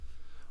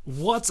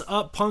What's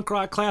up, Punk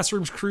Rock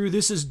Classrooms crew?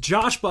 This is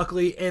Josh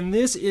Buckley, and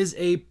this is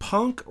a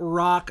punk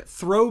rock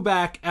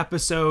throwback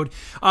episode.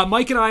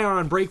 Mike and I are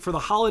on break for the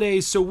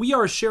holidays, so we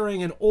are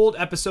sharing an old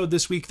episode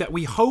this week that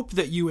we hope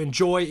that you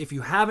enjoy. If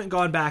you haven't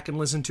gone back and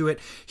listened to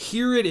it,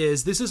 here it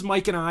is. This is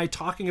Mike and I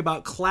talking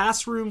about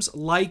classrooms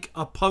like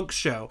a punk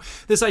show.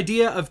 This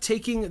idea of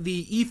taking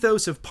the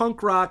ethos of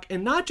punk rock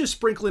and not just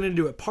sprinkling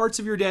into it parts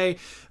of your day,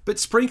 but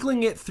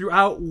sprinkling it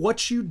throughout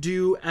what you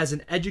do as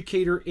an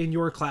educator in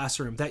your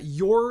classroom. That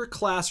your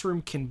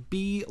classroom can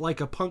be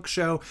like a punk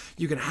show.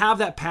 You can have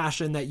that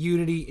passion, that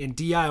unity in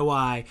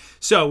DIY.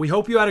 So we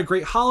hope you had a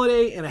great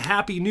holiday and a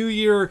happy new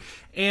year.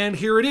 And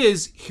here it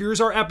is.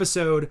 Here's our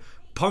episode,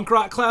 Punk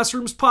Rock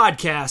Classrooms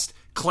Podcast,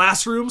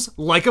 Classrooms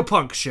Like a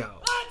Punk Show.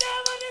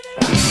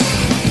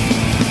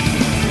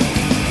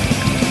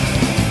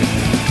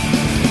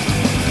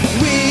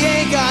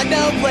 Got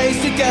no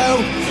place to go.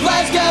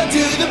 Let's go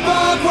to the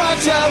punk rock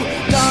show.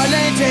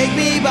 Darling, take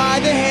me by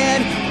the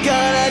hand.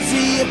 Gonna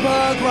see a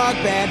punk rock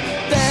band.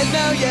 There's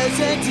no use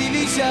in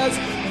TV shows.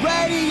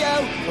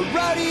 Radio,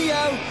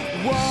 rodeo.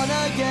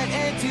 Wanna get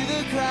into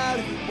the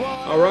crowd.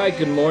 All right,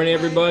 good morning,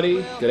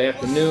 everybody. Good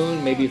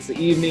afternoon. Maybe it's the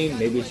evening.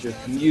 Maybe it's your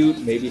commute.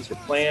 Maybe it's your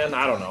plan.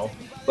 I don't know.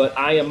 But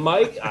I am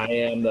Mike. I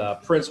am the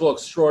principal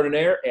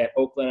extraordinaire at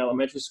Oakland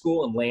Elementary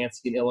School in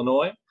Lansing,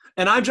 Illinois.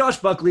 And I'm Josh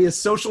Buckley, a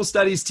social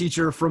studies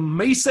teacher from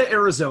Mesa,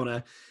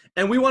 Arizona,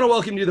 and we want to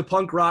welcome you to the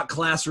Punk Rock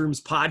Classrooms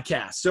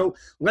podcast. So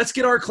let's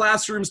get our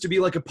classrooms to be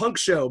like a punk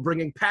show,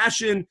 bringing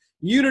passion,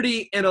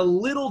 unity, and a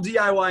little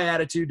DIY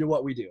attitude to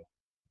what we do.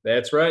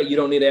 That's right. You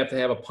don't need to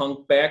have a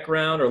punk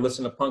background or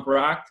listen to punk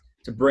rock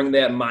to bring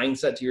that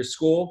mindset to your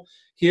school.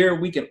 Here,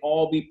 we can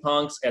all be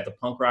punks at the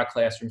Punk Rock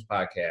Classrooms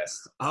podcast.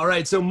 All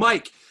right. So,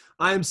 Mike,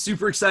 I'm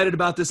super excited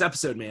about this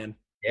episode, man.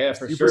 Yeah,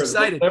 for Super sure.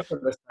 Excited. It's a little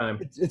different this time.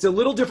 It's a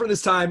little different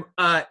this time.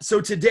 So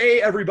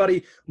today,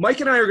 everybody, Mike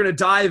and I are going to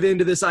dive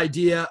into this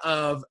idea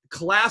of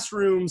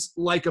classrooms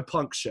like a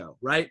punk show,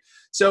 right?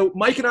 So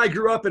Mike and I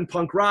grew up in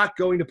punk rock,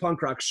 going to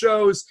punk rock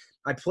shows.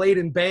 I played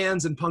in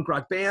bands and punk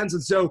rock bands.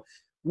 And so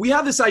we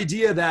have this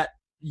idea that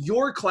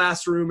your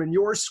classroom and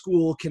your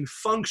school can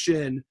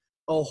function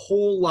a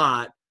whole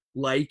lot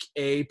like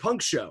a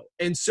punk show.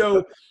 And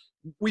so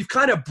we've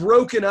kind of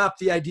broken up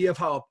the idea of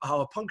how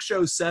a punk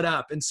show is set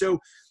up. And so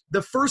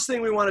the first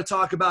thing we want to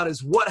talk about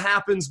is what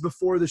happens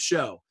before the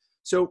show.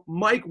 So,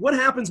 Mike, what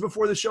happens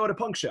before the show at a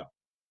punk show?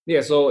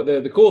 Yeah, so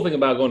the cool thing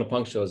about going to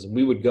punk shows,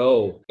 we would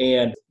go,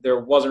 and there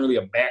wasn't really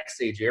a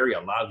backstage area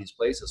in a lot of these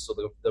places. So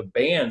the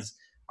bands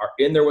are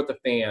in there with the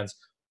fans,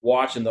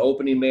 watching the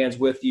opening bands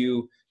with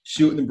you,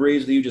 shooting the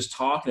breeze with you, just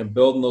talking and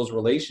building those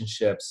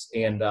relationships.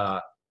 And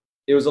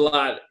it was a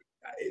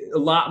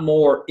lot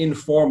more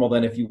informal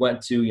than if you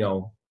went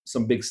to,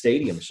 some big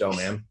stadium show,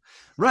 man.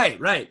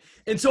 Right.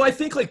 And so I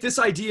think like this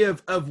idea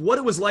of what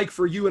it was like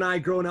for you and I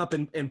growing up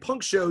in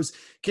punk shows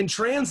can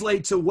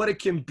translate to what it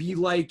can be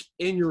like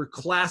in your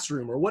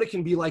classroom or what it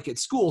can be like at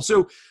school.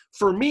 So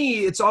for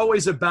me, it's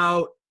always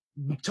about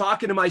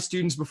talking to my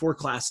students before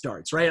class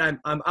starts, right?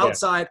 I'm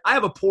outside. Yeah. I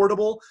have a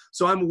portable,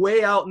 so I'm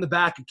way out in the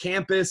back of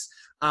campus.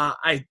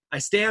 I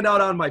stand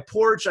out on my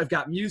porch. I've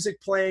got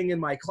music playing in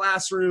my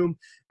classroom,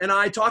 and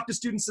I talk to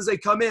students as they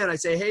come in. I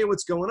say, hey,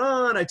 what's going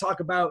on? I talk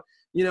about,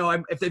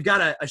 if they've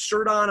got a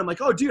shirt on, I'm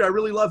like, oh, dude, I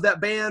really love that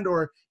band.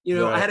 Or,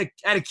 right. I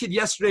had a kid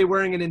yesterday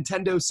wearing a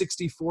Nintendo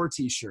 64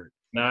 t-shirt.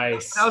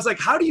 Nice. And I was like,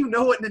 how do you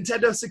know what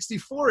Nintendo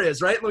 64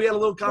 is, right? And we had a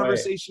little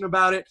conversation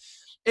about it.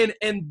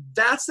 And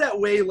that's that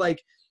way,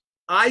 like,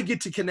 I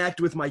get to connect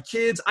with my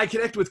kids. I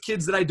connect with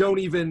kids that I don't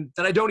even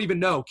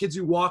know, kids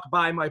who walk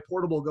by my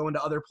portable going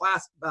to other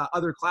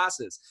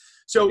classes.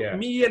 So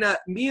me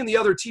and the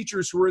other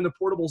teachers who are in the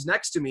portables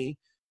next to me,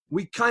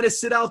 we kind of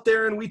sit out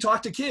there and we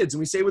talk to kids and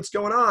we say what's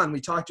going on.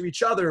 We talk to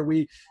each other.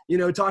 We,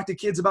 talk to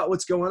kids about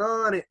what's going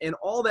on and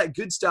all that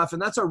good stuff.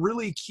 And that's a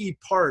really key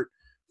part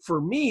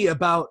for me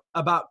about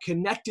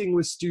connecting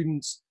with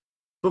students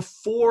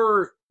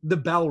before the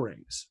bell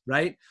rings,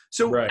 right?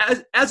 So right.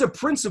 As a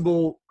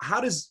principal,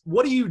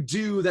 what do you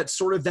do that's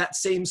sort of that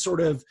same sort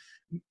of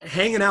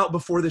hanging out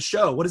before the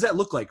show? What does that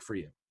look like for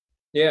you?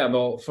 Yeah,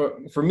 well,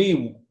 for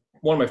me,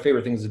 one of my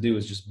favorite things to do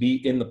is just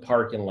be in the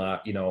parking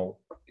lot,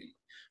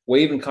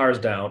 waving cars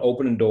down,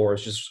 opening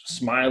doors, just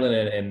smiling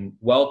and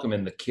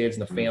welcoming the kids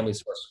and the families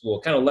to our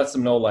school. Kind of lets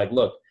them know, like,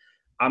 look,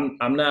 I'm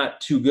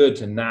not too good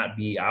to not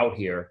be out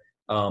here.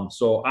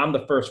 So I'm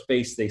the first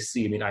face they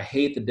see. I mean, I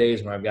hate the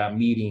days when I've got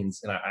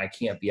meetings and I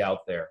can't be out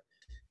there.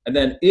 And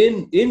then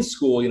in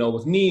school,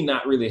 with me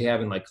not really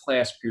having like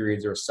class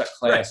periods or a set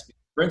class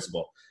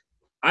principal,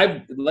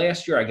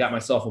 last year I got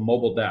myself a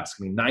mobile desk.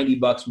 I mean,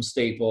 $90 from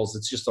Staples.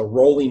 It's just a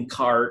rolling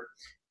cart.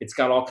 It's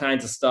got all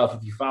kinds of stuff.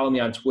 If you follow me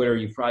on Twitter,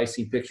 you've probably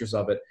seen pictures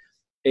of it.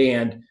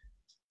 And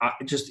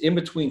just in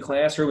between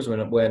classrooms,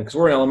 because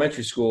we're in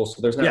elementary school, so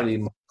there's not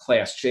really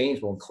class change.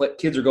 But when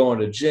kids are going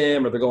to the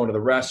gym or they're going to the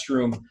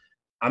restroom,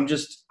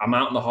 I'm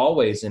out in the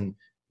hallways, and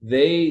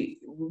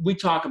we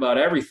talk about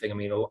everything. I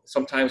mean,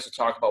 sometimes they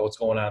talk about what's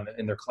going on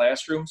in their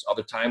classrooms.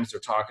 Other times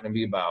they're talking to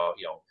me about,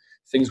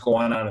 things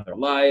going on in their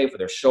life, or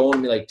they're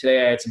showing me, like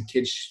today I had some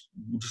kids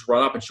just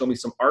run up and show me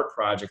some art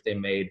project they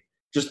made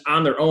just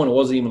on their own. It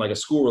wasn't even like a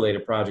school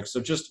related project.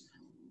 So just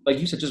like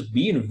you said, just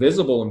being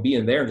visible and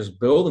being there and just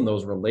building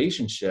those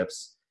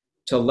relationships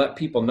to let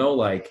people know,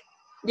 like,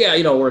 yeah,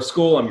 you know, we're a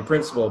school, I'm your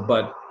principal,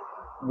 but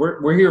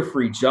we're here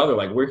for each other.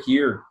 Like, we're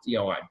here, you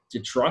know, to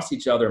trust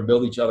each other and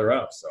build each other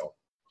up. So.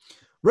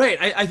 Right.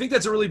 I think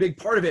that's a really big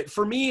part of it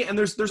for me. And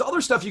there's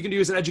other stuff you can do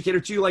as an educator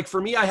too. Like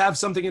for me, I have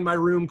something in my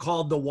room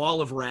called the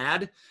Wall of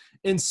Rad.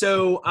 And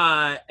so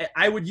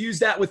I would use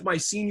that with my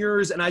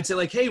seniors, and I'd say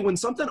like, hey, when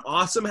something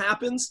awesome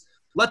happens,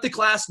 let the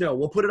class know.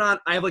 We'll put it on.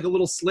 I have like a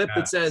little slip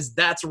that says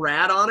that's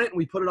rad on it. And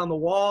we put it on the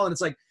wall, and it's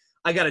like,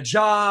 I got a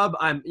job.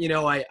 I'm, you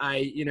know,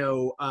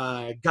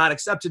 I got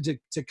accepted to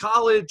a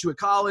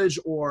college,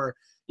 or,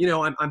 you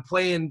know, I'm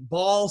playing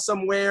ball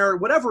somewhere,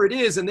 whatever it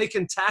is. And they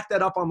can tack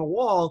that up on the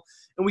wall,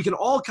 and we can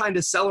all kind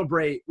of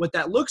celebrate what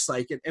that looks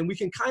like. And we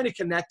can kind of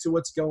connect to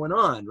what's going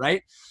on.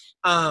 Right.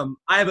 I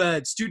have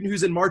a student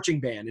who's in marching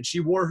band, and she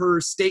wore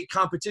her state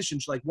competition,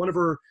 like one of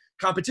her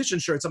competition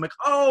shirts. I'm like,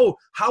 oh,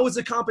 how was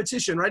the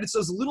competition? Right. It's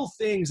those little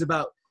things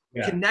about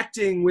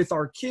connecting with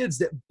our kids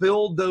that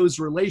build those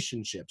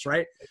relationships.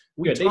 Right.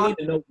 They need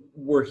to know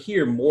we're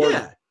here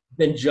more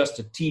than just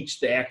to teach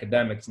the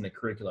academics and the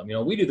curriculum. You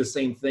know, we do the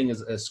same thing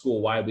as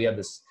school-wide. We have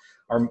this,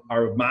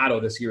 our motto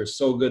this year is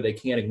so good they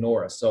can't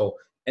ignore us. So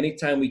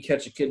anytime we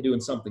catch a kid doing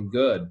something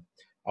good,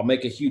 I'll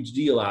make a huge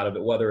deal out of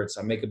it, whether it's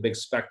I make a big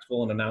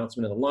spectacle and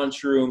announcement in the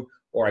lunchroom,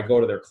 or I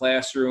go to their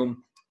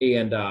classroom.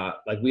 And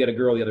like we had a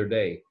girl the other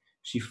day,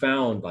 she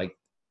found like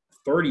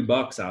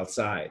 $30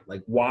 outside,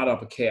 like wad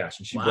up of cash,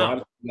 and she brought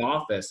it to the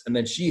office, and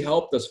then she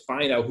helped us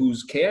find out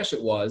whose cash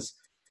it was,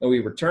 and we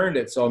returned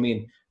it. So I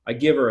mean, I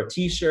give her a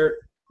t-shirt.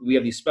 We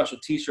have these special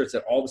t-shirts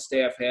that all the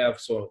staff have,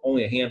 so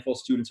only a handful of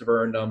students have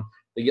earned them.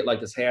 They get like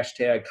this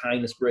hashtag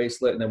kindness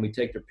bracelet, and then we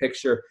take their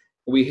picture.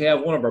 We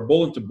have one of our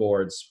bulletin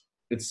boards.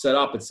 It's set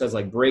up. It says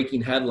like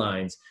breaking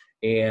headlines,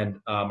 and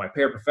my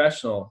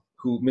paraprofessional,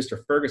 Mr.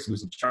 Ferguson,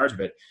 who's in charge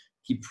of it,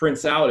 he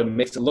prints out and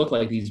makes it look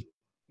like these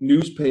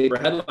newspaper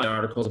headline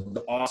articles of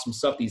the awesome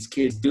stuff these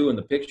kids do and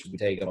the pictures we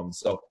take of them.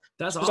 So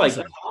that's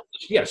awesome.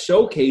 Like,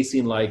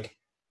 showcasing like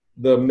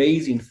the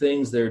amazing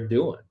things they're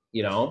doing,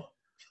 you know?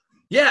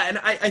 Yeah. And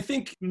I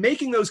think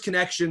making those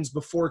connections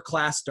before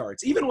class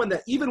starts, even when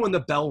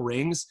the bell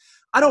rings,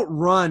 I don't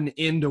run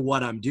into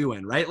what I'm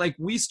doing, right? Like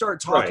we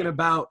start talking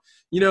about,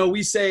 you know,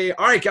 we say,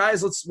 all right,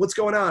 guys, what's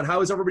going on?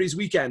 How is everybody's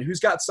weekend? Who's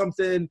got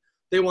something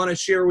they want to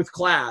share with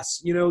class?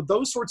 You know,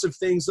 those sorts of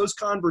things, those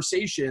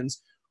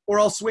conversations. Or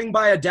I'll swing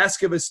by a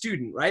desk of a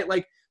student, right?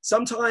 Like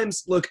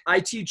sometimes, look, I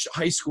teach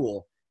high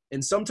school,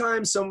 and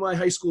sometimes some of my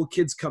high school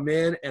kids come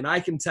in and I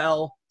can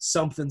tell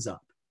something's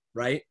up,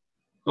 right?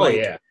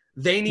 Like,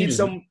 they need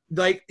some,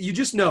 like, you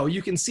just know,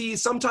 you can see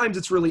sometimes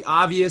it's really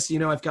obvious. You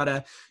know,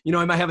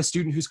 I might have a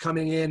student who's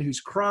coming in, who's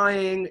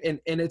crying, and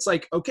it's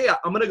like, okay,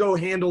 I'm going to go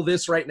handle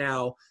this right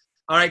now.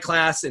 All right,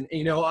 class. And,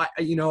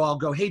 I'll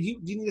go, hey, do you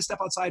need to step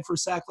outside for a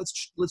sec?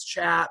 Let's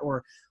chat.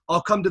 Or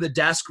I'll come to the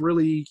desk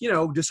really,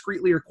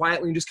 discreetly or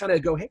quietly and just kind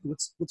of go, hey,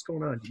 what's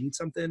going on? Do you need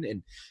something?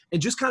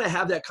 And just kind of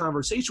have that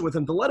conversation with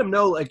them to let them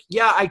know, like,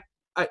 yeah,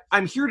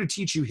 I'm here to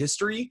teach you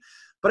history,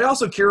 but I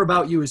also care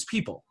about you as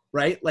people,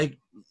 right? Like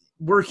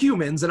we're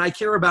humans, and I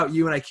care about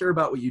you and I care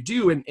about what you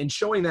do. And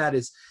showing that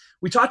is,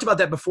 we talked about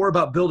that before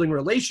about building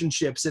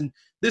relationships, and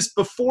this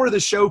before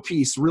the show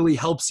piece really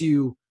helps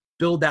you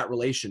build that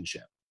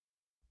relationship.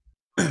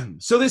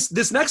 So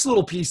this next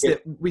little piece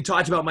that we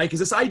talked about, Mike, is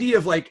this idea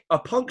of like a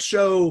punk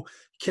show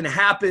can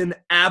happen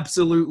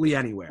absolutely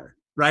anywhere,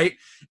 right?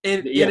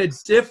 And in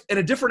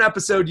a different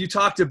episode, you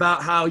talked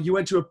about how you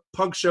went to a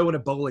punk show in a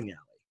bowling alley,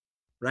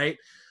 right?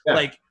 Yeah.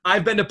 Like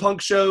I've been to punk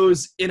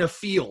shows in a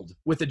field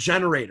with a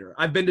generator.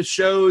 I've been to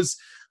shows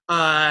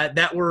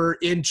that were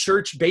in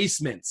church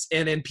basements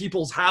and in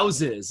people's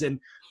houses, and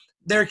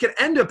there can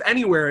end up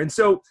anywhere. And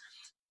so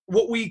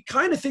what we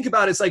kind of think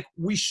about is like,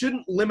 we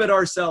shouldn't limit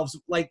ourselves.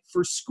 Like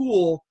for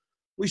school,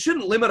 we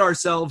shouldn't limit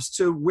ourselves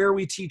to where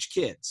we teach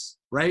kids,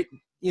 right?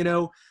 You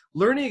know,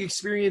 learning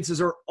experiences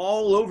are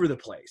all over the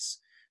place.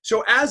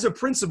 So as a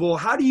principal,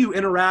 how do you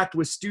interact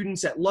with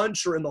students at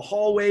lunch or in the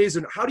hallways?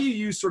 And how do you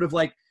use sort of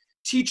like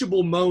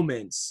teachable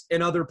moments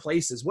in other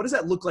places? What does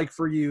that look like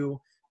for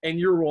you and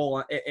your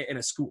role in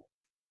a school?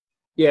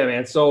 Yeah,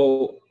 man.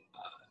 So,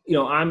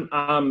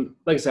 I'm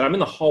like I said, I'm in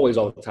the hallways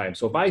all the time.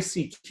 So if I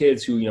see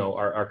kids who,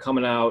 are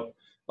coming out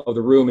of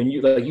the room, and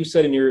you, like you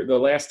said in the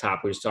last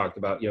topic we just talked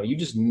about, you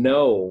just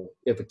know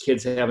if a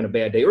kid's having a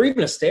bad day, or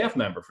even a staff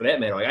member for that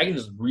matter. Like I can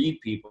just read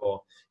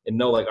people and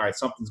know, like, all right,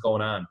 something's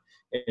going on.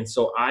 And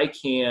so I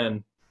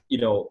can,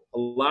 a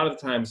lot of the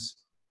times,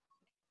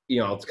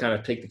 I'll kind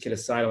of take the kid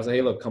aside. I'll say,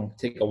 hey, look, come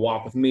take a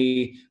walk with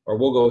me, or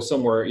we'll go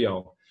somewhere,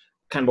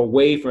 kind of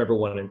away from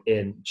everyone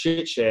and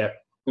chit chat.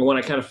 And when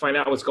I kind of find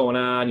out what's going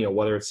on,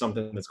 whether it's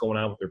something that's going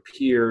on with their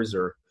peers,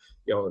 or,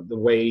 the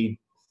way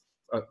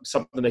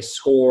something they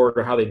scored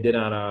or how they did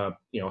on a,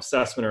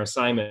 assessment or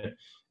assignment.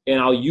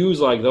 And I'll use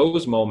like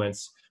those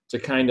moments to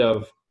kind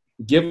of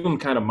give them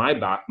kind of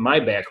my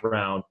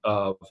background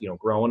of,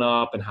 growing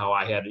up and how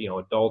I had,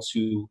 adults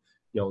who,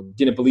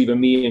 didn't believe in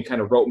me and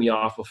kind of wrote me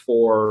off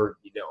before,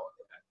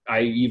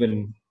 I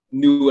even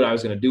knew what I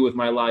was going to do with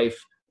my life.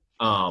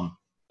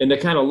 And to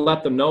kind of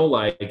let them know,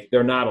 like,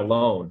 they're not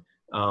alone.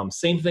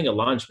 Same thing at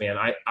lunch, man.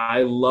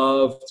 I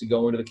love to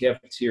go into the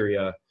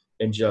cafeteria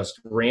and just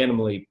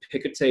randomly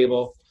pick a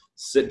table,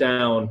 sit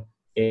down,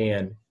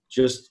 and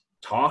just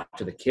talk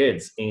to the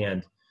kids.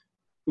 And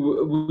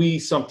we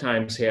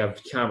sometimes have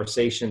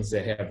conversations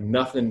that have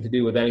nothing to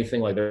do with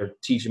anything. Like, they're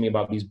teaching me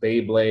about these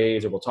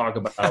Beyblades, or we'll talk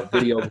about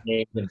video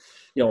games and,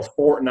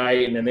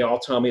 Fortnite. And then they all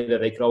tell me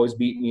that they could always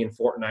beat me in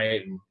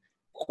Fortnite. And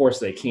of course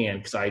they can,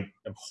 because I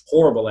am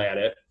horrible at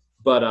it,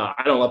 but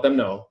I don't let them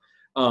know.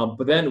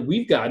 But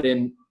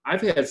then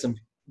I've had some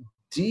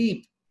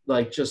deep,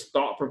 like, just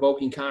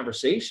thought-provoking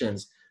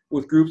conversations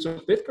with groups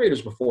of fifth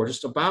graders before,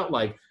 just about,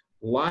 like,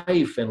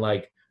 life and,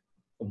 like,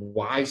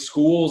 why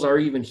schools are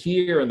even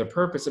here and the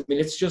purpose. I mean,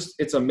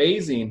 it's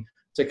amazing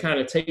to kind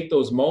of take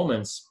those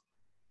moments,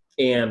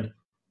 and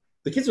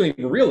the kids don't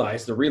even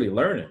realize they're really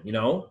learning,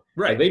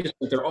 Right. Like, they just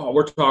think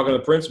we're talking to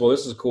the principal.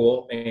 This is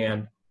cool.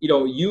 And,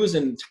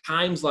 using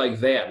times like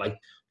that, like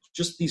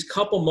just these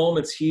couple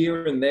moments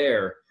here and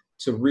there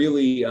to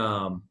really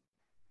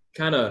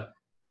kind of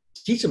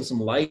teach them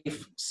some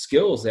life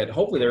skills that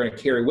hopefully they're going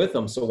to carry with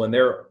them. So when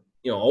they're,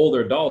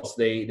 older adults,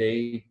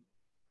 they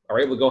are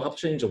able to go help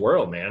change the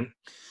world, man.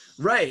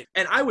 Right.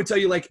 And I would tell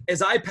you, like,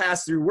 as I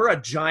pass through, we're a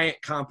giant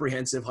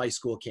comprehensive high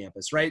school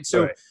campus, right?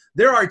 So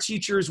there are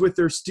teachers with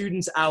their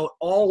students out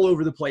all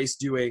over the place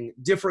doing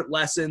different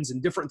lessons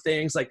and different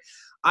things. Like,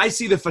 I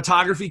see the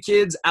photography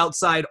kids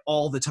outside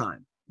all the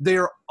time.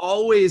 They're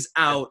always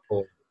out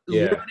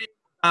learning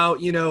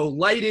about,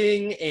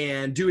 lighting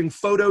and doing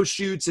photo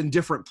shoots in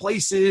different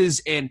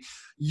places and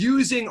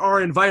using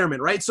our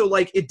environment, right? So,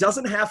 like, it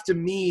doesn't have to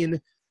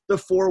mean the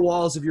four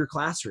walls of your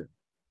classroom,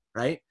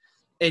 right?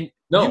 And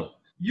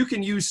you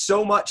can use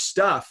so much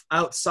stuff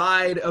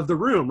outside of the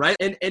room, right?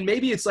 And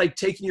maybe it's like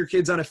taking your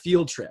kids on a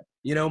field trip.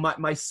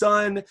 My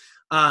son,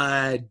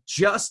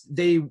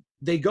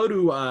 they go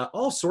to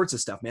all sorts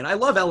of stuff, man. I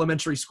love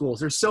elementary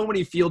schools. There's so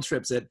many field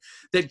trips that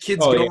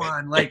kids go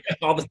on, like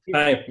all the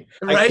time.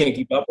 Right? I can't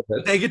keep up with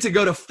it. They get to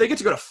go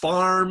to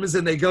farms,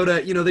 and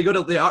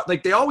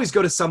they always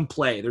go to some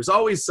play. There's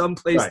always some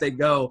place they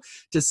go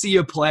to see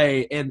a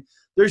play, and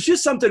there's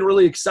just something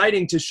really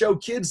exciting to show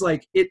kids,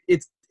 like,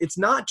 it's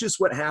not just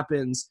what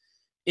happens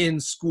in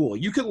school.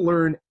 You can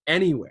learn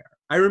anywhere.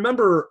 I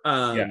remember,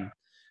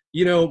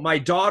 my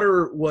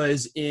daughter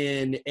was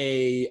in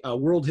a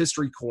world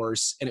history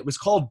course, and it was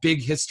called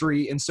Big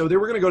History. And so they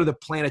were going to go to the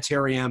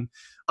planetarium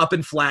up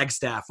in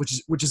Flagstaff,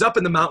 which is up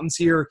in the mountains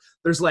here.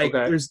 There's like,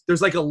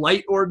 there's like a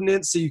light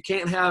ordinance. So you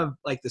can't have,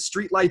 like, the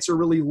street lights are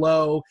really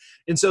low.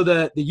 And so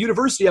the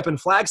university up in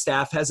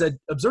Flagstaff has an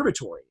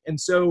observatory.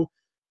 And so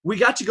we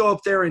got to go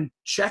up there and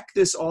check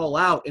this all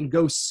out and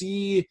go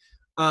see,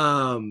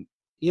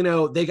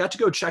 they got to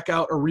go check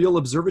out a real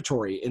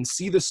observatory and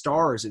see the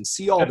stars and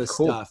see all this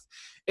stuff.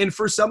 And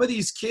for some of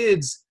these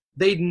kids,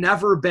 they'd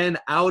never been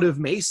out of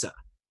Mesa,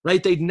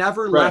 right? They'd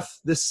never left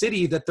the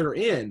city that they're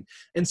in.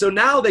 And so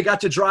now they got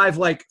to drive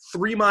like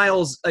 3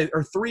 miles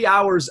or 3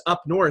 hours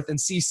up north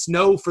and see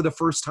snow for the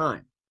first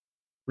time,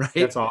 right?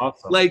 That's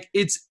awesome. Like,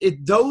 it's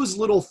those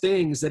little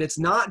things that it's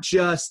not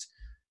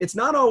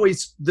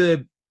always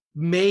the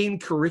main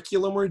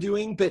curriculum we're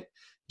doing, but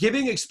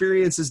giving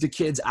experiences to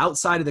kids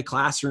outside of the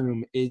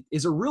classroom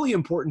is a really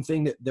important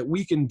thing that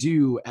we can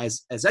do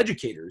as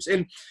educators.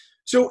 And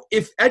so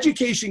if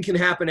education can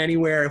happen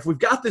anywhere, if we've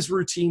got this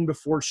routine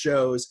before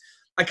shows,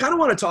 I kind of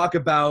want to talk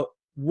about,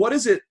 what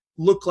does it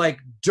look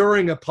like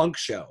during a punk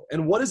show?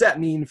 And what does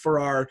that mean for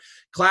our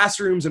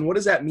classrooms? And what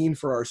does that mean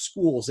for our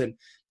schools? And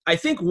I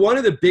think one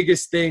of the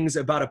biggest things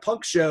about a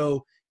punk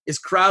show is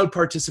crowd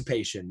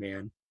participation,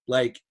 man.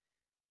 Like,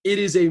 it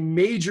is a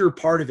major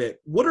part of it.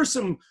 What are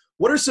some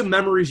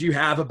memories you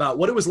have about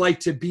what it was like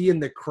to be in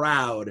the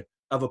crowd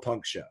of a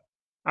punk show?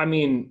 I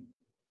mean,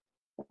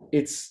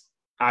 you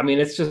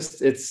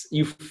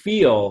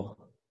feel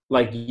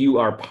like you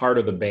are part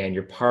of the band.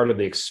 You're part of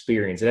the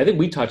experience. And I think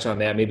we touched on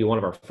that maybe one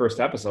of our first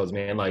episodes,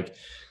 man. Like,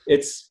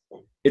 it's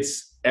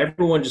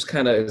everyone just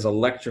kind of is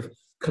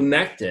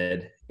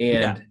connected,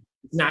 and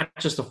it's not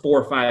just the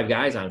 4 or 5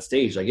 guys on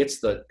stage. Like,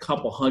 it's the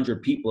couple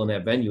hundred people in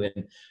that venue.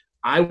 And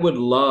I would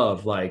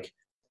love, like,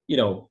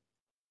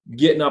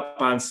 getting up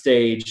on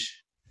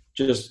stage,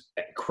 just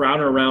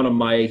crowding around a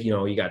mic.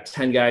 You got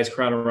 10 guys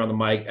crowding around the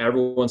mic,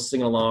 everyone's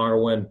singing along,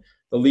 or when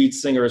the lead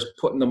singer is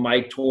putting the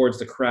mic towards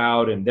the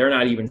crowd and they're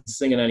not even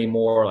singing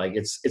anymore. Like,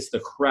 it's the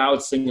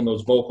crowd singing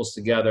those vocals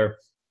together.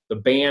 The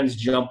band's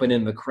jumping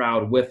in the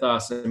crowd with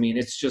us. I mean,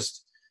 it's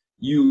just,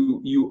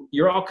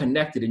 you're all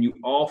connected and you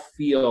all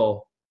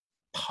feel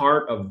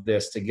part of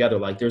this together.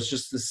 Like, there's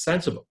just this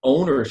sense of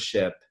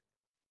ownership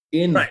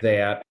in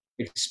that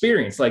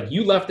experience. Like,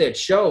 you left that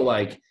show,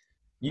 like,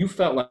 you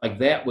felt like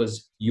that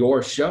was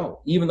your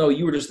show, even though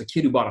you were just a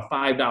kid who bought a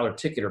 $5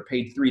 ticket or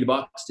paid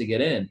 $3 to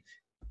get in.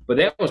 But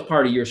that was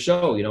part of your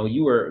show.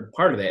 You were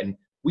part of that. And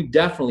we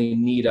definitely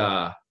need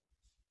that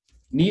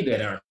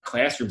in our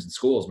classrooms and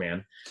schools,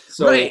 man.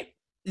 So right.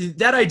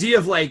 That idea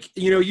of like,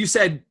 you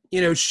said,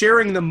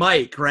 sharing the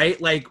mic, right?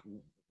 Like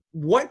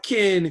what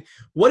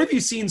have you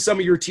seen some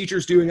of your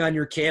teachers doing on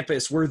your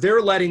campus where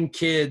they're letting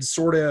kids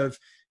sort of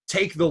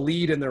take the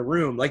lead in their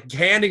room, like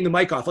handing the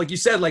mic off? Like you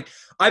said, like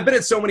I've been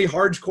at so many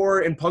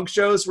hardcore and punk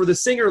shows where the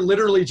singer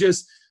literally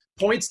just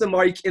points the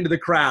mic into the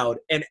crowd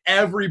and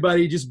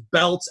everybody just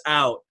belts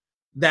out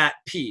that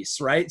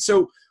piece, right?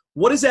 So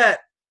what is that?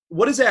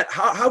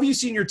 How have you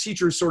seen your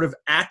teachers sort of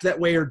act that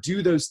way or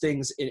do those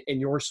things in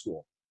your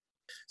school?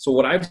 So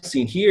what I've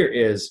seen here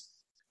is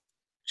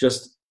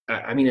just,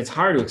 I mean, it's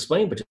hard to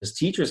explain, but just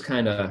teachers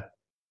kind of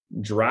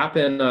drop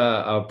in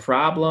a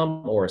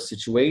problem or a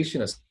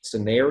situation, a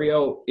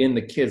scenario in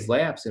the kids'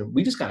 laps, and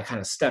we just got to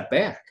kind of step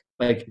back,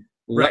 like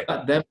let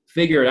them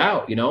figure it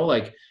out.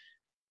 Like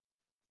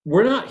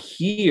we're not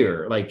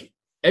here, like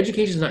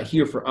education is not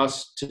here for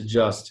us to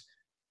just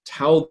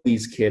tell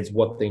these kids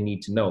what they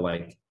need to know.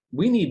 Like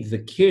we need the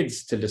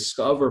kids to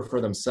discover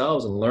for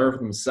themselves and learn for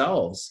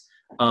themselves,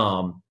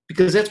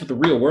 because that's what the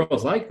real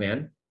world's like,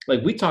 man.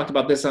 Like we talked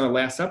about this on the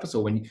last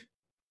episode, when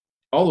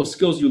all those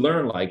skills you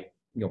learn, like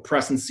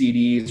pressing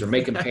CDs or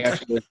making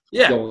patches,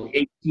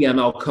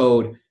 HTML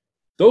code,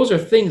 those are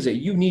things that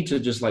you need to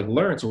just like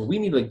learn. So we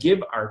need to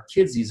give our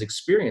kids these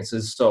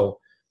experiences. So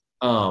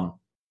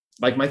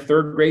like my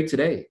third grade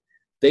today,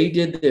 they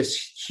did this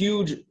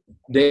huge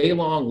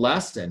day-long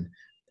lesson.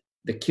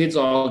 The kids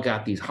all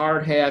got these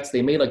hard hats.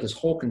 They made like this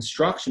whole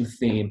construction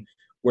theme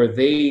where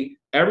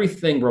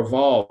everything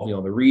revolved,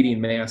 the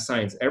reading, math,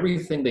 science,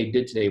 everything they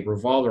did today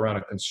revolved around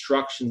a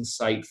construction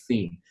site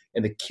theme.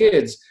 And the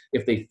kids,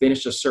 if they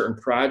finished a certain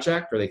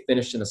project or they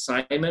finished an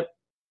assignment,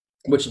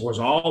 which was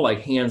all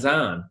like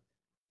hands-on,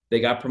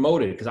 they got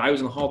promoted. Because I was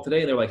in the hall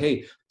today and they're like,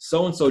 hey,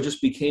 so-and-so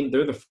just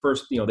they're the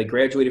first, they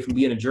graduated from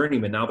being a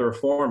journeyman. Now they're a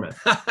foreman.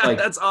 Like,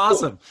 that's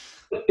awesome.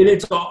 And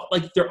it's all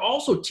like, they're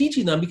also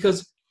teaching them,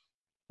 because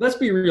let's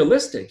be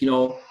realistic.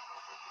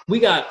 We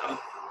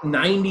got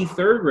 90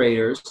 third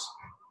graders.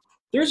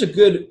 There's a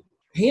good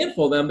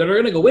handful of them that are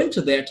going to go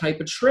into that type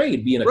of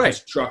trade, being a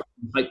construction,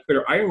 pipe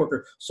fitter, iron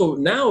worker. So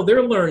now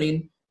they're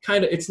learning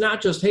it's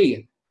not just,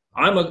 hey,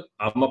 I'm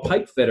a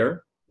pipe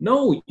fitter.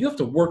 No, you have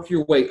to work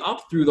your way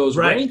up through those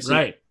ranks.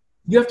 Right.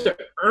 You have to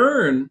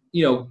earn,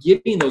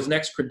 getting those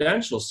next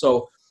credentials.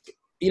 So,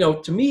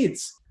 to me,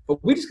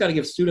 but we just got to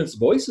give students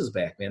voices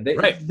back, man.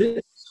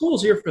 The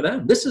school's here for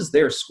them. This is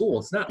their school.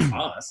 It's not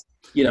us,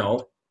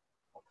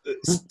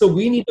 So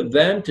we need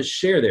them to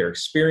share their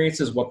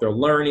experiences, what they're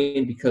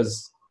learning,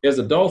 because as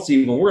adults,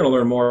 even we're going to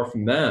learn more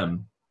from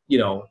them,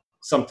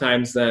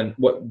 sometimes than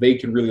what they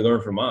can really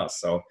learn from us.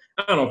 So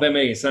I don't know if that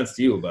made any sense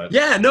to you, but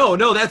yeah, no,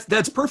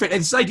 that's perfect.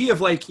 And this idea of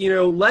like,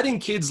 letting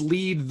kids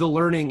lead the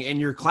learning in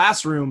your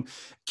classroom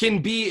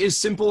can be as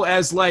simple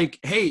as like,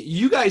 hey,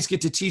 you guys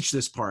get to teach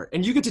this part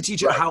and you get to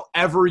teach it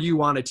however you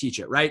want to teach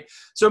it. Right.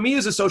 So me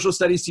as a social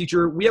studies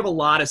teacher, we have a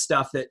lot of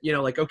stuff that,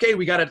 like, okay,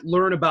 we got to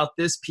learn about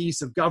this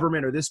piece of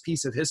government or this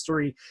piece of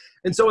history.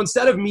 And so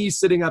instead of me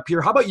sitting up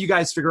here, how about you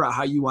guys figure out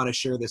how you want to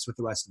share this with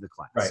the rest of the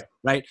class?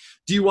 Right.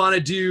 Do you want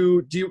to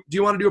do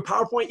you want to do a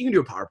PowerPoint? You can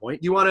do a PowerPoint.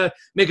 Do you want to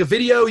make a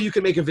video? You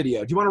can make a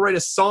video. Do you want to write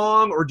a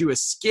song or do a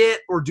skit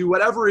or do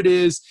whatever it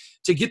is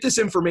to get this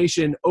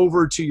information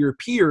over to your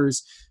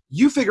peers?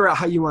 You figure out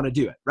how you want to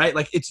do it, right?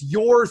 Like it's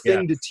your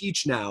thing to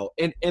teach now.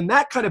 And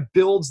that kind of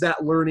builds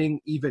that learning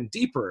even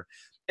deeper.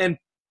 And,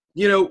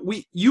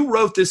 you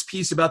wrote this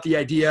piece about the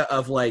idea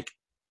of like,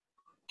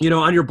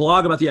 on your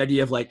blog about the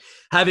idea of like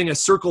having a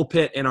circle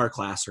pit in our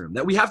classroom,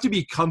 that we have to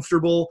be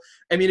comfortable.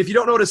 I mean, if you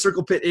don't know what a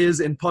circle pit is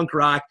in punk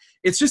rock,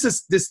 it's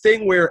just this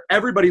thing where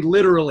everybody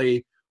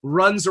literally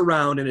runs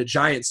around in a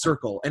giant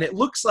circle and it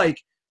looks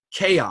like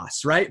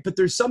chaos, right? But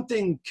there's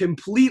something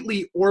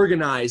completely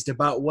organized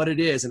about what it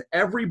is, and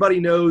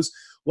everybody knows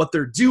what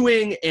they're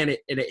doing, and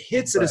it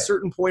hits at a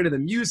certain point of the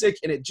music,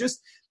 and it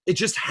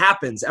just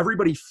happens.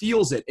 Everybody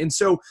feels it. And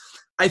so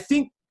I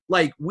think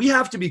like we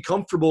have to be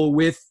comfortable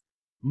with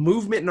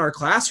movement in our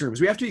classrooms.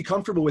 We have to be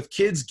comfortable with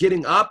kids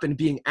getting up and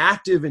being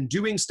active and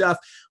doing stuff,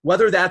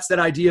 whether that's that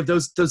idea of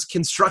those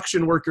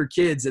construction worker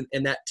kids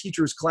in that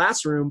teacher's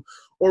classroom,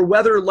 or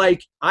whether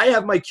like I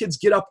have my kids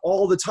get up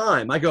all the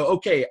time. I go,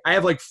 okay, I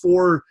have like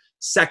 4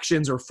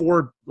 sections or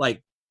 4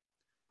 like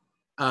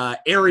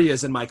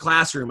areas in my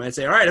classroom. I'd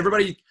say, all right,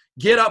 everybody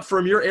get up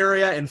from your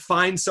area and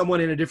find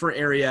someone in a different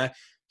area,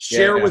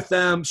 share with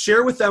them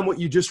what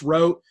you just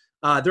wrote.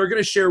 They're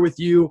going to share with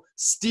you,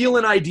 steal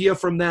an idea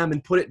from them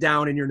and put it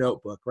down in your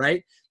notebook,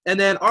 right? And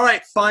then, all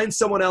right, find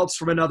someone else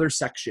from another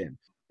section.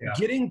 Yeah.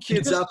 Getting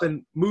kids up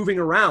and moving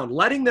around,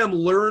 letting them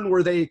learn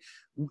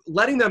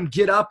letting them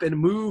get up and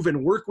move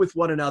and work with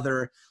one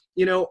another.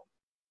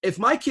 If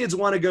my kids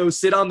want to go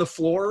sit on the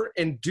floor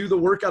and do the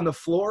work on the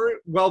floor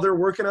while they're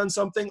working on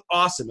something,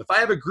 awesome. If I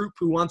have a group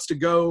who wants to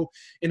go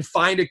and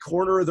find a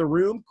corner of the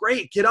room,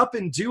 great, get up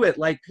and do it.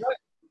 Like,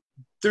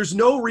 there's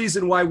no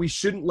reason why we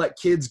shouldn't let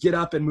kids get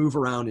up and move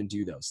around and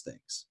do those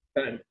things.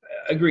 And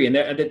agree. And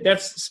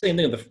that's the same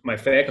thing with my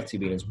faculty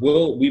meetings.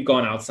 We've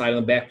gone outside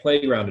on the back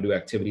playground to do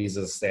activities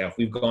as a staff.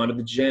 We've gone to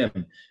the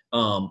gym.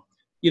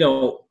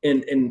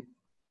 And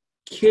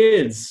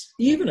kids,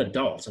 even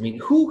adults, I mean,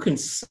 who can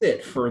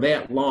sit for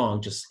that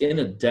long just in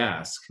a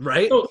desk?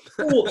 Right. So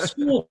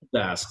school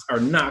desks are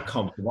not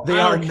comfortable. They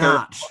are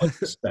not.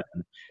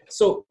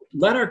 So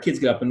let our kids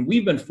get up. And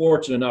we've been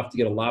fortunate enough to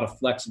get a lot of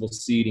flexible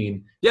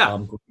seating. Yeah.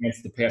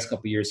 The past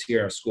couple of years here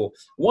at our school.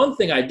 One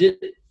thing I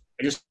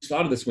just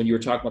thought of this when you were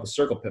talking about the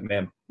circle pit,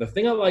 man. The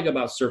thing I like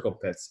about circle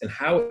pits and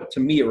how, to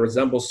me, it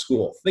resembles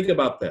school. Think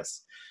about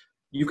this.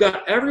 You've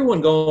got everyone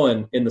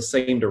going in the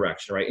same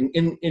direction, right?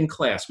 In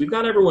class, we've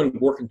got everyone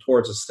working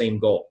towards the same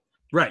goal.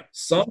 Right.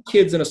 Some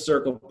kids in a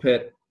circle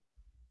pit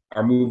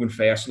are moving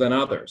faster than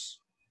others,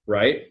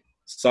 right?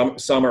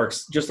 Some are,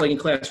 just like in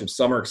classrooms,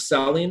 some are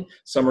excelling,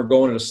 some are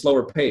going at a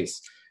slower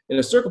pace. In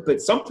a circle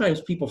pit,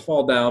 sometimes people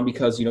fall down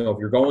because, if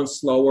you're going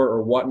slower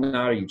or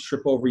whatnot, or you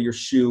trip over your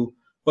shoe.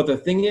 But the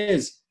thing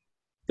is,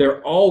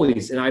 they're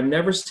always, and I have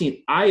never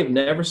seen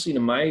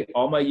in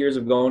all my years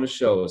of going to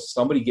shows,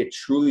 somebody get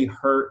truly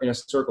hurt in a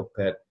circle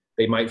pit.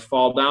 They might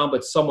fall down,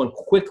 but someone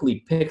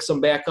quickly picks them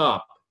back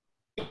up,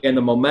 and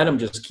the momentum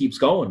just keeps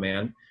going,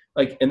 man.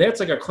 And that's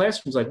like our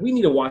classrooms. We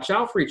need to watch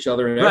out for each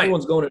other, and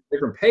everyone's going at a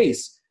different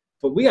pace,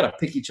 but we got to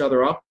pick each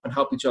other up and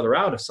help each other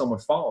out if someone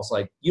falls.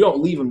 You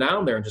don't leave them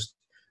down there and just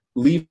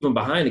leave them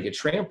behind to get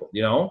trampled,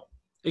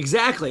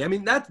 Exactly. I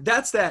mean,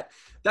 that's that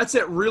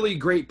really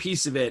great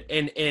piece of it.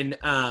 And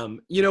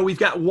we've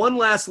got one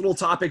last little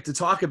topic to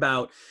talk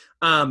about.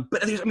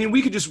 But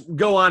we could just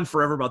go on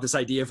forever about this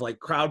idea of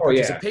crowd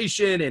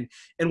participation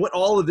and what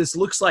all of this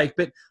looks like.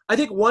 But I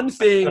think one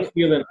thing,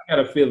 I got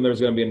a feeling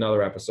there's going to be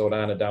another episode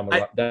on it down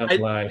the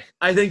line.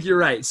 I think you're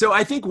right. So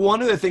I think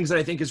one of the things that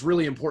I think is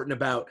really important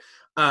about,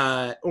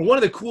 or one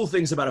of the cool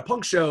things about a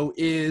punk show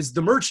is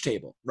the merch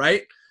table,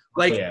 right?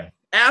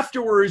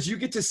 Afterwards, you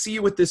get to see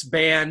what this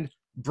band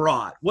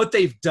brought, what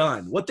they've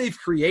done, what they've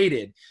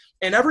created,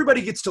 and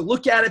everybody gets to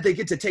look at it. They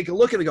get to take a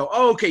look and they go,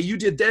 oh, okay, you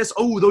did this.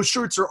 Oh, those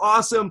shirts are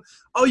awesome.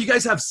 Oh, you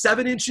guys have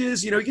 7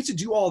 inches. You get to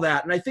do all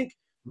that. And I think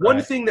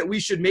one thing that we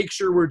should make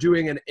sure we're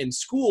doing in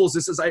schools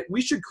is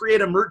we should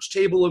create a merch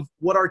table of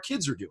what our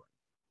kids are doing,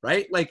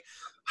 right?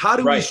 How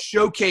do we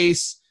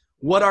showcase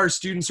what our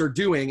students are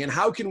doing, and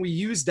how can we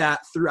use that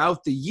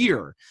throughout the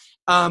year?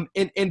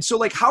 And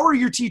so how are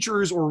your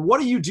teachers, or what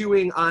are you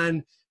doing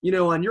on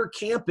your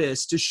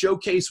campus to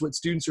showcase what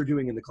students are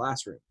doing in the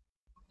classroom?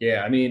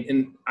 Yeah, I've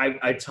been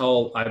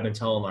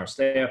telling our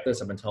staff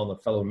this, I've been telling the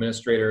fellow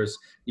administrators,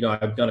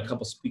 I've done a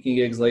couple speaking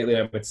gigs lately,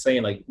 and I've been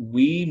saying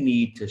we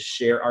need to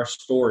share our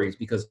stories,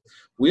 because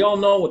we all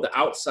know what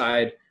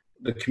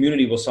the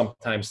community will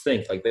sometimes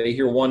think. They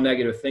hear one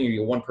negative thing, or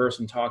you get one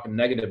person talking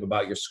negative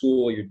about your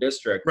school or your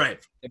district.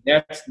 Right.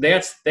 And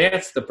that's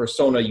the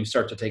persona you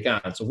start to take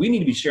on. So we need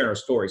to be sharing our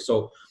stories.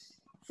 So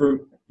for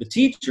the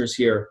teachers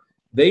here,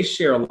 they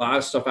share a lot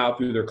of stuff out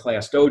through their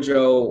Class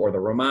Dojo or the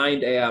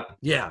Remind app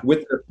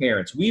with their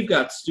parents. We've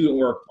got student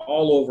work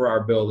all over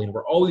our building.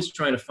 We're always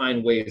trying to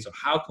find ways of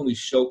how can we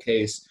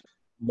showcase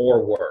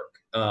more work,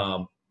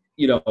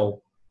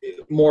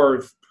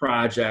 more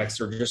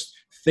projects, or just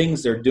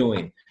things they're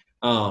doing.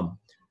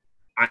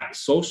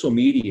 Social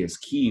media is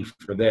key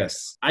for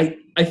this. I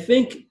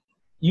think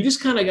you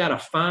just kind of got to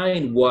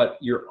find what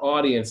your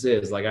audience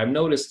is. I've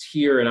noticed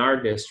here in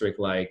our district,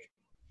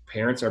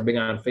 parents are big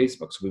on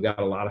Facebook. So we've got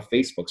a lot of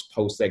Facebook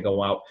posts that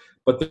go out,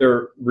 but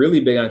they're really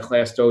big on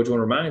Class Dojo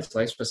and Remind. So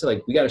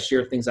we got to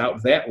share things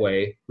out that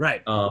way,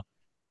 right?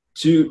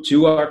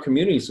 To our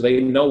community, so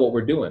they know what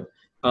we're doing.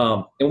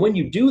 And when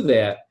you do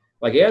that,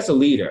 as a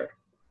leader,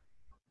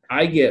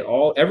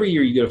 every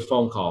year you get a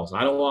phone call.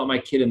 I don't want my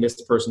kid in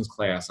this person's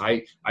class.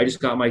 I just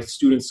got my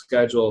student's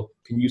schedule.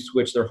 Can you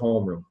switch their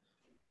homeroom?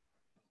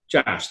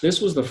 Josh,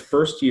 this was the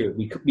first year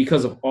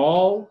because of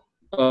all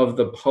of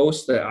the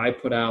posts that I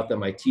put out, that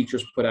my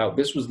teachers put out.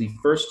 This was the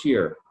first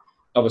year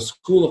of a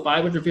school of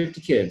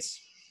 550 kids.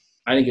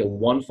 I didn't get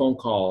one phone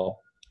call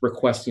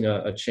requesting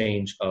a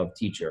change of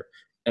teacher.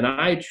 And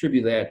I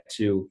attribute that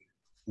to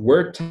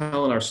we're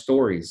telling our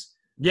stories.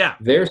 Yeah.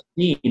 They're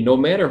seeing, no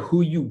matter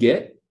who you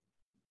get,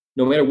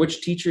 no matter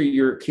which teacher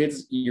your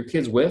kids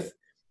with,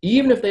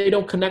 even if they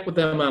don't connect with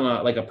them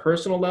on a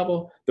personal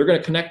level, they're going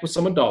to connect with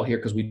some adult here,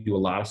 because we do a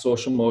lot of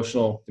social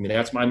emotional.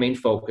 That's my main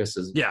focus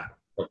is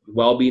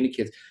well-being of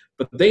kids.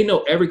 But they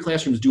know every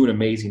classroom is doing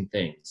amazing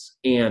things.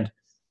 And,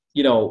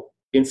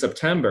 in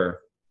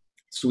September,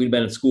 so we've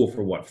been in school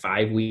for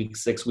 5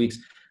 weeks, 6 weeks.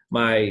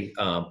 My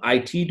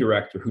IT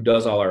director, who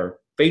does all our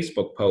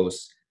Facebook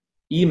posts,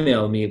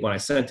 emailed me when I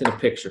sent in a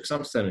picture, because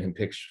I'm sending him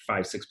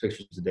 5, 6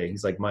 pictures a day.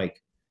 He's like, Mike,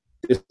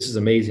 this is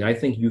amazing. I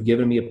think you've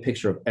given me a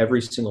picture of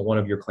every single one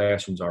of your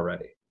classrooms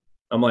already.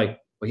 I'm like,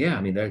 well,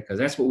 yeah, because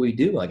that's what we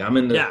do.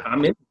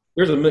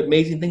 There's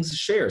amazing things to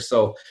share.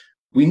 So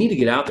we need to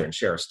get out there and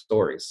share our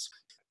stories.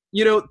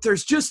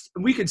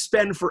 We could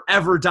spend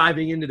forever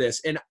diving into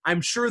this, and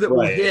I'm sure that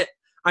we'll hit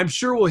I'm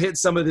sure we'll hit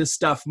some of this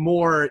stuff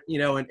more,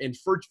 in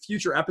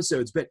future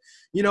episodes. But,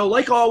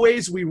 like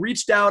always, we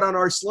reached out on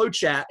our Slow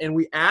Chat and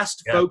we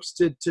asked folks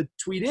to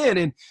tweet in.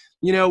 And,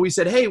 we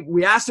said, hey,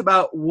 we asked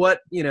about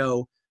what,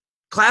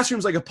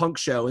 classrooms like a punk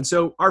show. And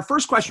so our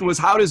first question was,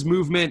 how does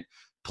movement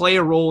play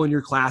a role in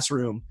your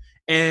classroom?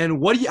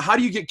 And how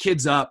do you get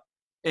kids up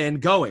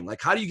and going?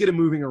 Like, how do you get them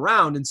moving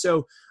around? And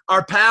so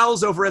our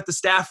pals over at the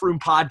Staff Room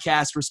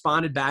podcast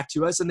responded back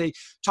to us, and they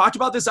talked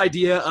about this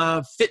idea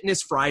of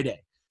Fitness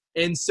Friday.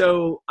 And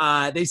so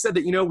they said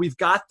that, we've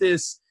got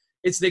this,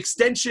 it's an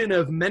extension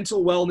of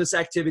mental wellness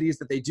activities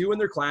that they do in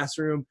their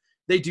classroom.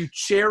 They do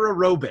chair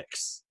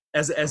aerobics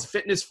as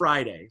Fitness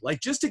Friday,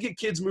 like just to get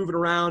kids moving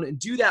around and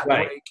do that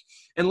break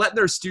and let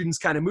their students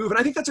kind of move. And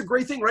I think that's a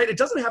great thing, right? It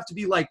doesn't have to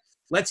be like,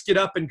 let's get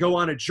up and go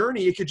on a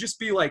journey. It could just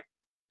be like,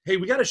 hey,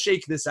 we got to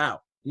shake this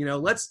out.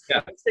 Let's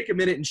take a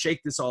minute and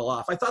shake this all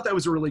off. I thought that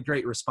was a really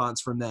great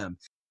response from them.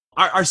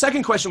 Our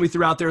second question we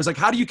threw out there is like,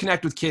 how do you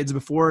connect with kids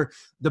before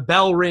the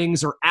bell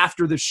rings or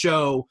after the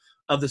show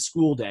of the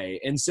school day?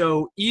 And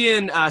so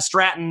Ian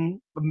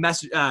Stratton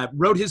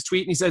wrote his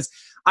tweet, and he says,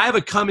 I have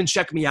a come and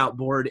check me out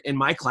board in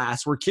my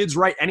class where kids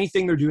write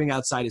anything they're doing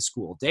outside of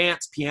school: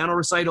 dance, piano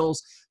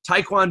recitals,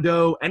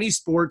 taekwondo, any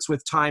sports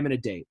with time and a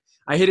date.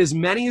 I hit as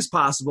many as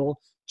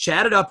possible,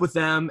 chatted up with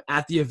them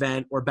at the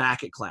event or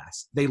back at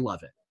class. They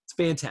love it. It's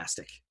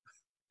fantastic.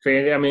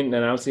 I mean,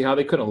 and I don't see how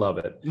they couldn't love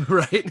it.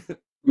 Right.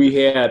 We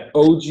had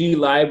OG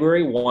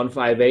Library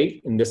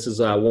 158, and this is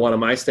one of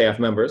my staff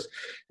members.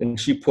 And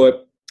she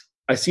put,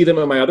 I see them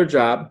at my other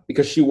job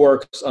because she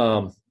works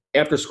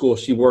after school.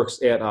 She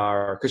works at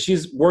because she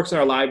works in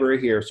our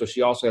library here. So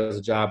she also has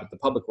a job at the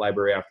public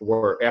library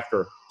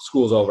after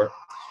school's over.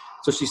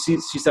 So she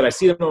said, I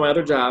see them at my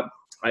other job.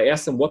 I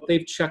asked them what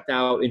they've checked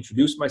out,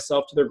 introduced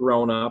myself to their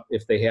grown-up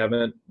if they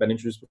haven't been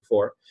introduced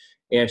before.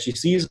 And she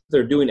sees if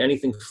they're doing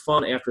anything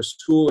fun after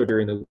school or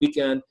during the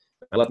weekend.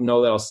 I let them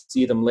know that I'll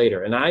see them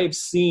later. And I've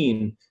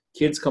seen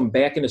kids come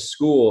back into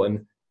school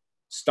and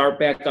start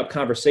back up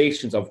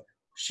conversations of,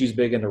 she's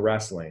big into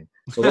wrestling.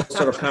 So those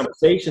sort of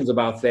conversations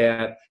about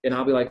that. And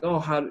I'll be like, oh,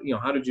 how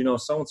did you know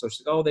so-and-so?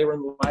 She's like, oh, they were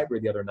in the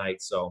library the other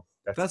night. So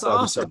that's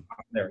awesome.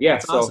 There. Yeah.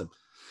 That's awesome.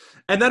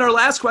 And then our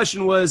last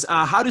question was,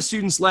 how do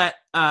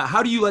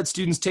you let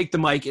students take the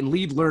mic and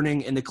lead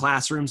learning in the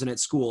classrooms and at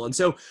school? And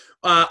so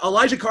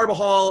Elijah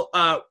Carbajal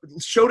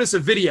showed us a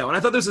video, and I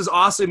thought this was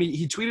awesome.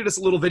 He tweeted us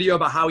a little video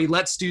about how he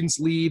lets students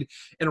lead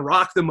and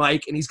rock the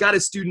mic, and he's got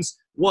his students.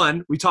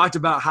 One, we talked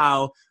about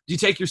how do you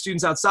take your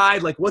students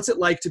outside? Like, what's it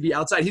like to be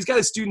outside? He's got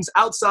his students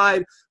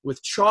outside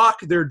with chalk.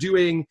 They're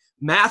doing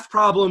math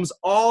problems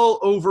all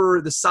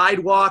over the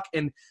sidewalk,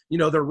 and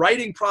they're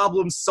writing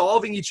problems,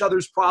 solving each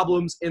other's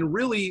problems, and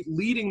really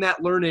leading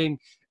that learning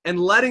and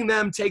letting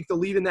them take the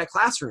lead in that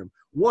classroom.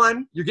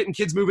 One, you're getting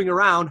kids moving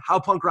around. How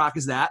punk rock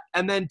is that?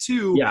 And then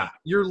two,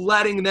 you're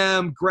letting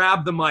them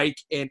grab the mic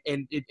and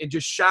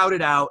just shout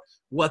it out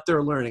what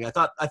they're learning. I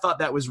thought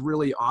that was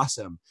really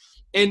awesome.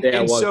 And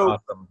so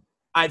awesome.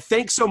 I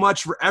thank so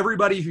much for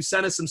everybody who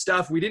sent us some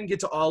stuff. We didn't get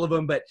to all of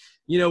them, but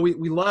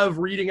we love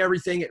reading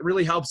everything. It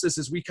really helps us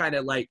as we kind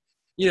of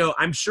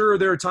I'm sure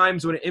there are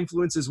times when it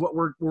influences what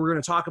we're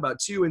going to talk about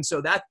too. And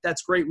so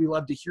that's great. We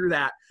love to hear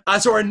that.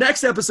 So our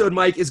next episode,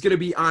 Mike, is going to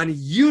be on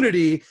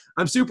unity.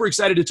 I'm super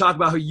excited to talk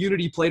about how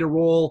unity played a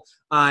role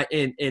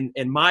in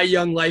my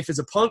young life as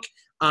a punk.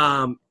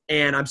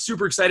 And I'm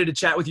super excited to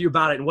chat with you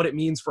about it and what it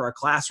means for our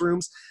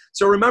classrooms.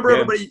 So remember,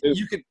 everybody,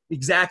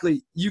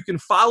 you can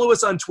follow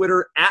us on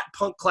Twitter at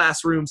Punk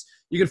Classrooms.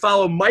 You can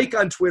follow Mike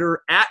on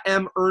Twitter at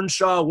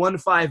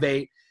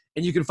mearnshaw158.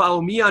 And you can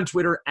follow me on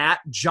Twitter at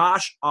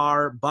Josh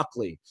R.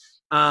 Buckley.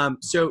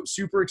 So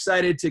super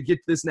excited to get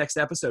this next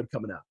episode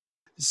coming up.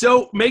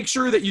 So make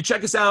sure that you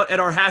check us out at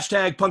our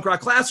hashtag Punk Rock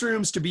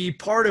Classrooms to be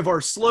part of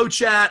our Slow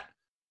Chat.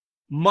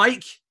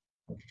 Mike,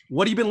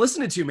 what have you been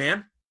listening to,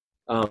 man?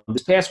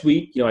 This past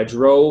week, I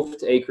drove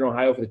to Akron,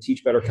 Ohio for the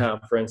Teach Better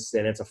conference,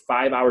 and it's a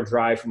 5-hour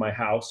drive from my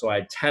house. So I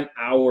had 10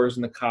 hours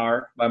in the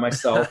car by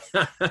myself.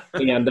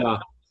 And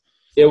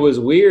it was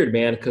weird,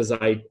 man, because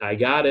I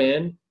got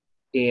in,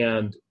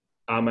 and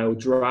on my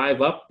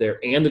drive up there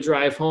and the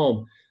drive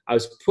home, I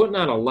was putting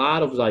on a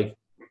lot of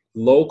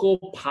local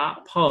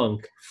pop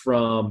punk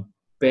from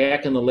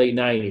back in the late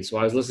 90s. So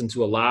I was listening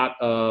to a lot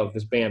of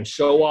his band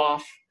Show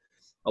Off,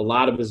 a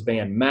lot of his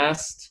band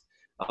Mest,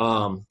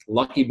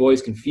 Lucky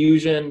Boys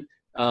Confusion.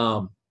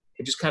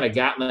 It just kind of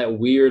got in that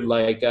weird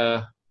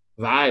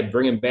vibe,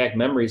 bringing back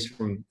memories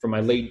from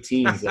my late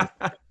teens.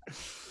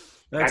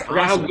 I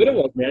forgot how good it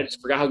was, man. I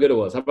just forgot how good it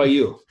was. How about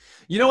you?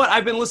 You know what?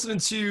 I've been listening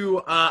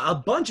to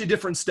a bunch of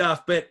different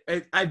stuff, but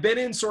I've been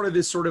in sort of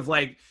this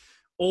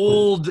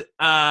old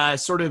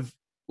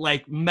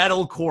like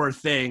metalcore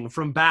thing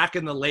from back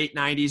in the late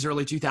 90s,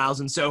 early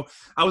 2000s. So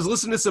I was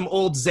listening to some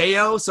old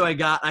Zayo. So I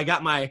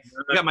got my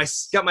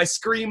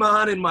Scream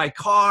on in my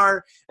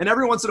car, and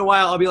every once in a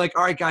while I'll be like,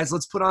 all right, guys,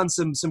 let's put on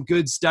some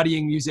good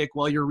studying music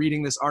while you're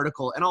reading this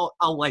article. And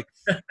I'll like,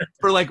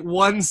 for like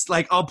once,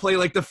 like I'll play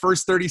like the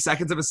first 30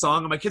 seconds of a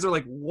song, and my kids are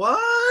like, what?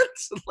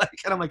 Like,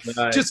 and I'm like,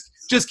 nice.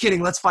 just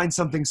kidding. Let's find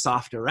something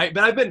softer. Right.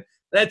 But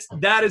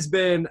that has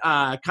been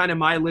kind of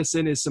my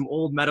listen, is some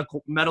old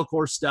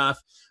metalcore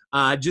stuff.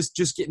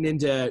 Just getting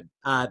into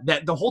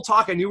that. The whole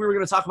talk, I knew we were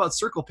going to talk about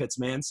Circle Pits,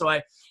 man. So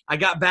I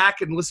got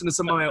back and listened to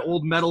some of my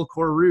old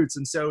metalcore roots.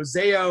 And so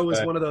Zayo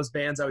was one of those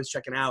bands I was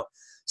checking out.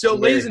 So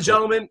ladies and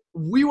gentlemen,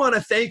 we want to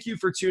thank you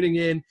for tuning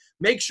in.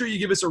 Make sure you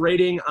give us a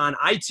rating on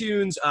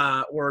iTunes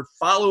or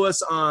follow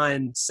us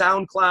on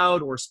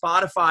SoundCloud or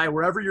Spotify,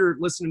 wherever you're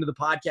listening to the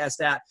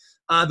podcast at.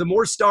 The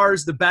more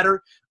stars, the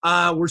better.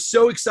 We're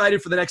so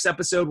excited for the next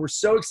episode. We're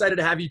so excited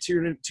to have you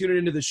tune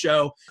into the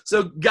show.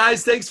 So,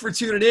 guys, thanks for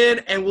tuning in,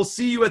 and we'll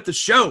see you at the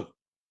show.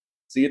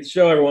 See you at the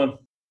show, everyone.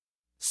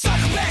 Suck